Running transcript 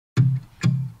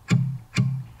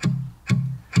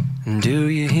Do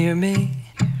you hear me?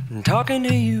 I'm talking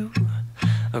to you.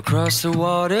 Across the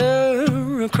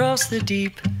water, across the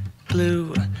deep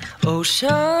blue ocean,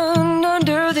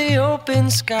 under the open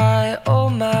sky. Oh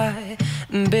my,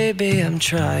 baby, I'm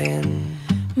trying.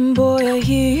 Boy, I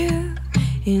hear you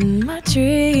in my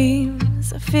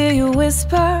dreams. I feel you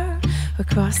whisper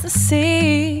across the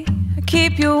sea. I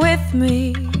keep you with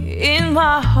me in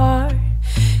my heart.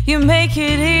 You make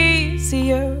it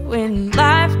easier when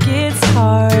life gets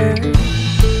hard.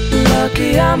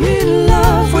 Lucky I'm in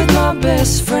love with my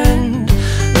best friend.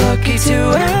 Lucky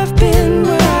to have been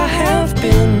where I have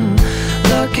been.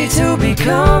 Lucky to be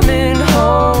coming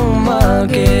home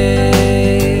again.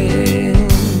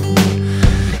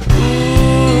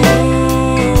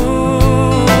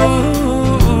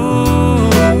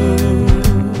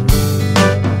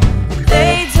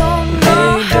 They don't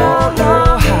know how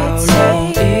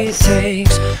long it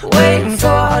takes waiting for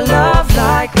a love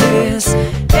like this.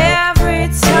 Every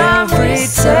time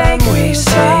we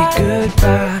say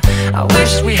goodbye, I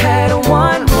wish we had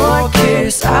one more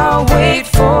kiss. I'll wait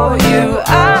for you,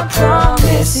 I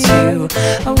promise you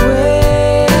I will.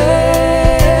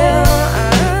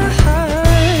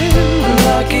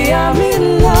 Lucky I'm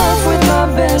in love with my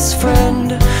best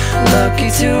friend. Lucky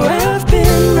to have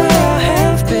been where I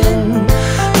have been.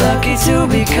 Lucky to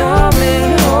be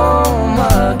coming home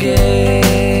again.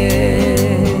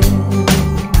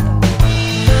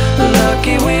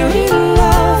 Lucky we're in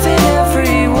love in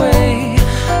every way.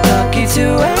 Lucky to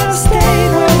have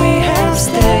stayed where we have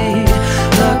stayed.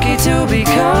 Lucky to be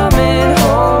coming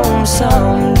home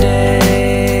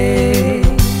someday.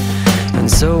 And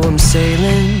so I'm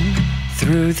sailing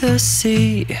through the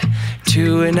sea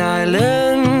to an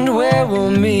island where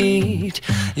we'll meet.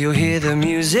 You'll hear the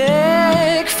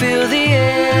music, feel the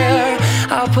air.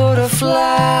 I'll put a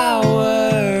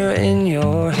flower in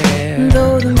your hair.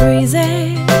 Though the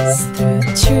breezes through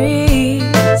the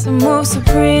trees move so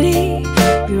pretty,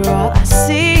 you're all I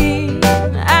see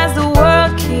as the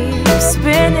world keeps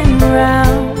spinning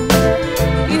round.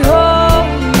 You hold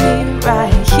me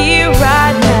right here,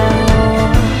 right now.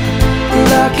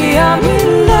 Lucky I'm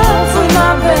in love with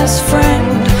my best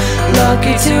friend.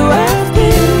 Lucky to have